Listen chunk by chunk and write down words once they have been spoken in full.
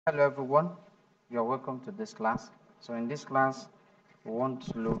Hello everyone, you're welcome to this class. So in this class, we want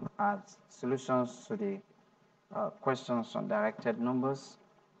to look at solutions to the questions on directed numbers.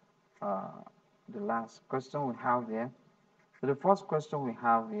 Uh, the last question we have here. So the first question we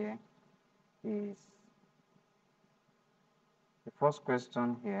have here is, the first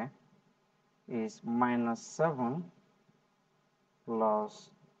question here is minus 7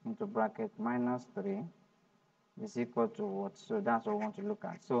 plus into bracket minus 3 is equal to what? So that's what we want to look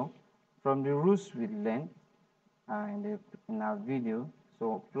at. So from the rules we learned, in our video.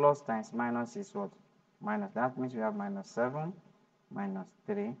 So plus times minus is what? Minus. That means we have minus 7 minus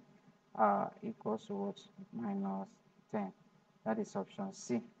 3 equals to what? Minus 10. That is option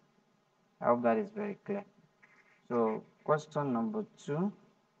C. I hope that is very clear. So question number 2.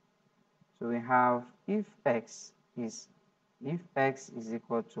 So we have if x is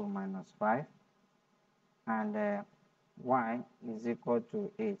equal to minus 5 and y is equal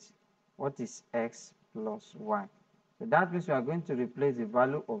to 8. What is x plus y? So that means we are going to replace the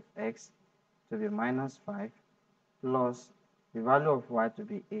value of x to be minus 5 plus the value of y to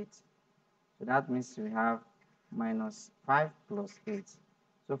be 8. So that means we have minus 5 plus 8.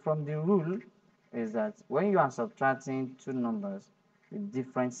 So from the rule is that when you are subtracting two numbers with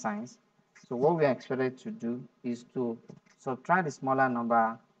different signs, so what we are expected to do is to subtract the smaller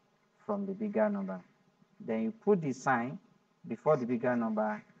number from the bigger number. Then you put the sign before the bigger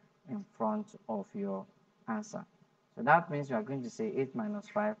number in front of your answer. So that means you are going to say 8 minus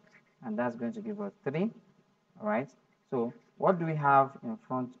 5, and that's going to give us 3. All right. So what do we have in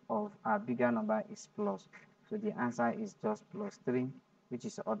front of our bigger number is plus. So the answer is just plus 3, which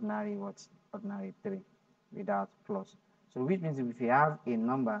is ordinary what? Ordinary 3 without plus. So which means if you have a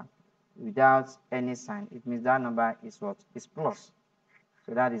number without any sign, it means that number is what? Is plus.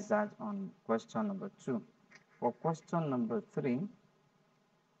 So that is that on question number 2. For question number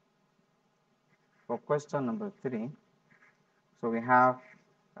 3, so we have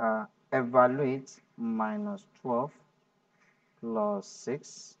evaluate minus 12 plus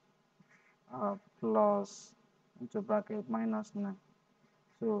 6 plus into bracket minus 9.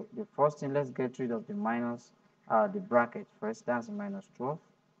 So the first thing, let's get rid of the minus, the bracket first. That's minus 12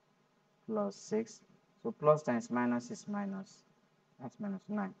 plus 6. So plus times minus is minus. That's minus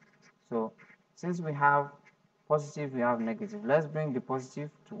 9. So since we have positive, we have negative. Let's bring the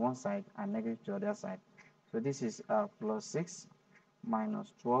positive to one side and negative to the other side. So this is plus 6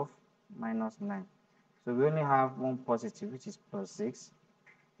 minus 12 minus 9. So we only have one positive, which is plus 6.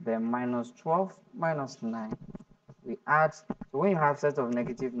 Then minus 12 minus 9. We add, so when you have set of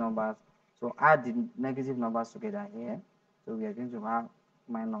negative numbers, so add the negative numbers together here. So we are going to have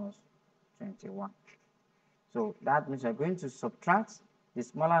minus 21. So that means we're going to subtract the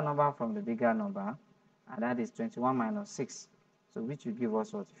smaller number from the bigger number, and that is 21 minus 6. So which will give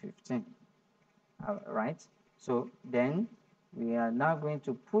us what? 15. Right? So then we are now going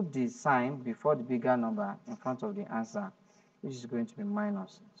to put the sign before the bigger number in front of the answer, which is going to be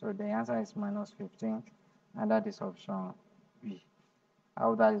minus. So the answer is minus 15, and that is option B. I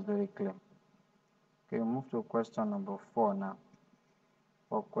hope that is very clear. Okay, we move to question number 4 now.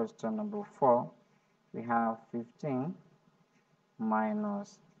 For question number 4, we have 15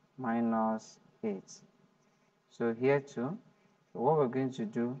 minus 8. So here too, so what we're going to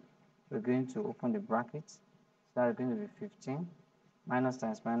do, we're going to open the brackets. So that's going to be 15. Minus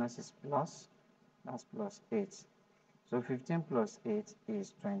times minus is plus. That's plus 8. So 15 plus 8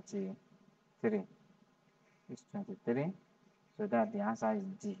 is 23. It's 23. So that the answer is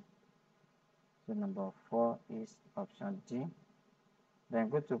D. So number 4 is option D. Then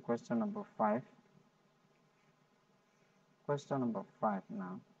go to question number 5. Question number 5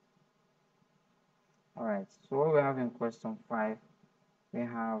 now. All right, so what we have in question 5, we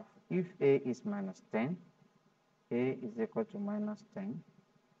have if A is minus 10, A is equal to minus 10,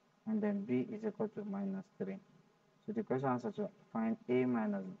 and then B is equal to minus 3. So the question answer to find A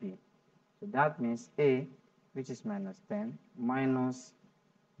minus B. So that means A, which is minus 10, minus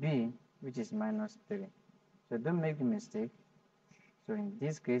B, which is minus 3. So don't make the mistake. So in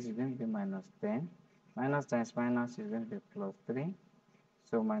this case, it's going to be minus 10. Minus times minus is going to be plus 3.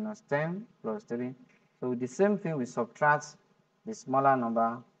 So minus 10 plus 3. So the same thing, we subtract the smaller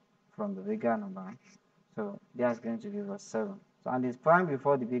number from the bigger number. So that's going to give us 7. So and the prime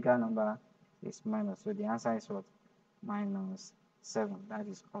before the bigger number is minus. So the answer is what? Minus 7. That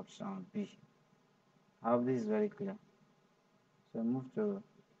is option B. I hope this is very clear. So move to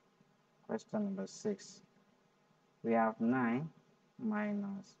question number 6. We have 9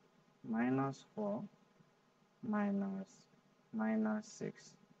 minus 4 minus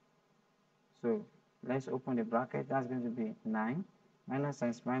 6. So let's open the bracket. That's going to be 9 minus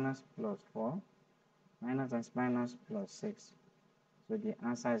times minus plus 4, minus times minus plus 6. So the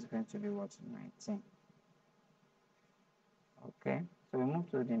answer is going to be what? 19. Okay, so we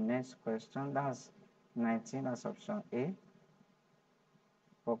move to the next question. That's 19, that's option A.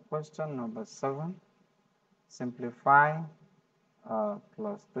 For question number 7, simplify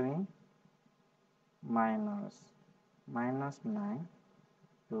plus 3 minus 9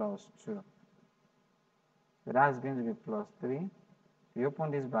 plus 2. So that's going to be plus 3. If you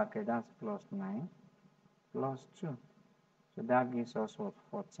open this bracket, that's plus 9 plus 2. So that gives us what?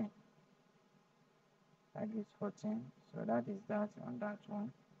 14. That gives 14. So that is that on that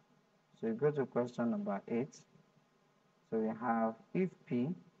one. So we go to question number 8. So we have if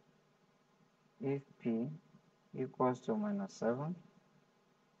P equals to minus 7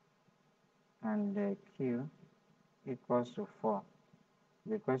 and Q equals to 4.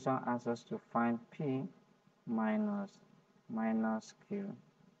 The question asks us to find P minus Q.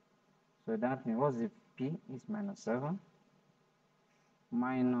 So that means what's if P is minus 7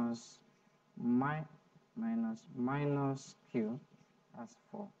 minus Q, that's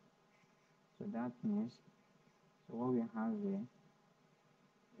 4. So that means, so what we have here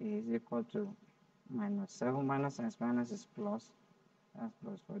is equal to minus 7 minus times minus is plus, that's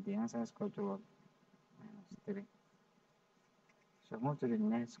plus 4. The answer is equal to what? Minus 3. So move to the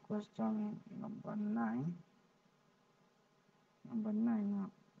next question, number 9. Number 9 now.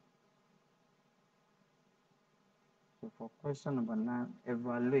 So for question number 9,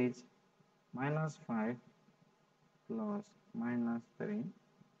 evaluate minus 5 plus minus 3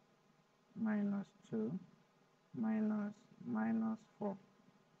 minus 2 minus 4.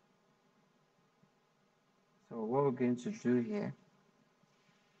 So what we're going to do here,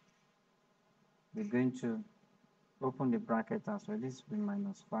 we're going to open the bracket as well. This will be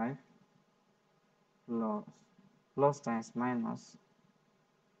minus 5 plus times minus.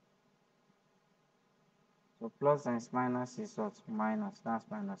 So plus times minus is what? Minus. That's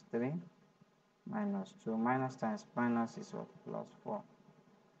minus 3 minus 2. Minus times minus is what? Plus 4.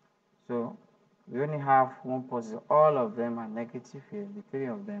 So we only have one positive. All of them are negative here, the 3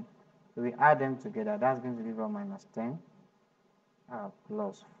 of them. So we add them together. That's going to give us minus 10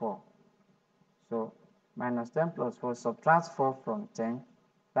 plus 4. So minus 10 plus 4, subtract 4 from 10.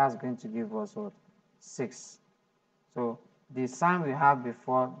 That's going to give us what? 6. So the sign we have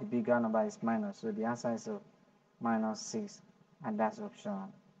before the bigger number is minus. So the answer is minus 6. And that's option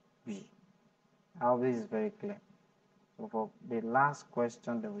B. I hope this is very clear. So for the last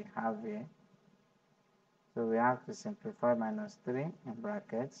question that we have here, so we have to simplify minus 3 in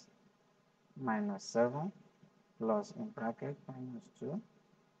brackets, minus 7 plus in bracket minus 2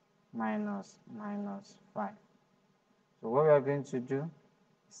 minus 5. So what we are going to do,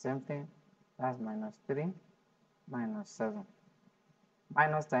 same thing, that's minus 3 minus 7.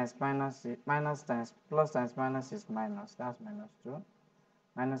 Minus times minus, minus times plus times minus is minus, that's minus 2.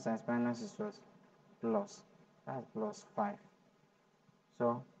 Minus times minus is what? Plus, that's plus 5.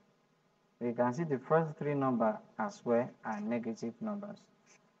 So we can see the first 3 numbers as well are negative numbers.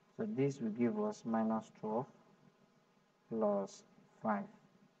 So this will give us minus 12 plus 5.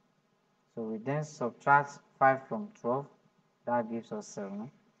 So we then subtract 5 from 12, that gives us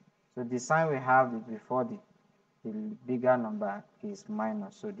 7. So the sign we have before the bigger number is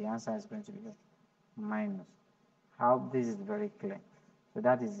minus, so the answer is going to be minus. I hope this is very clear. So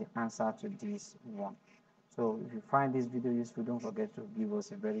that is the answer to this one. So if you find this video useful, don't forget to give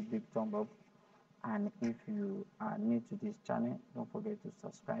us a very big thumb up. And if you are new to this channel, don't forget to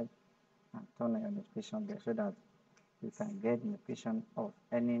subscribe and turn on your notification bell so that you can get notification of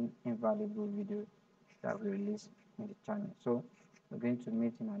any invaluable video that we release in the channel. So we're going to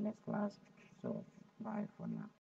meet in our next class. So bye for now.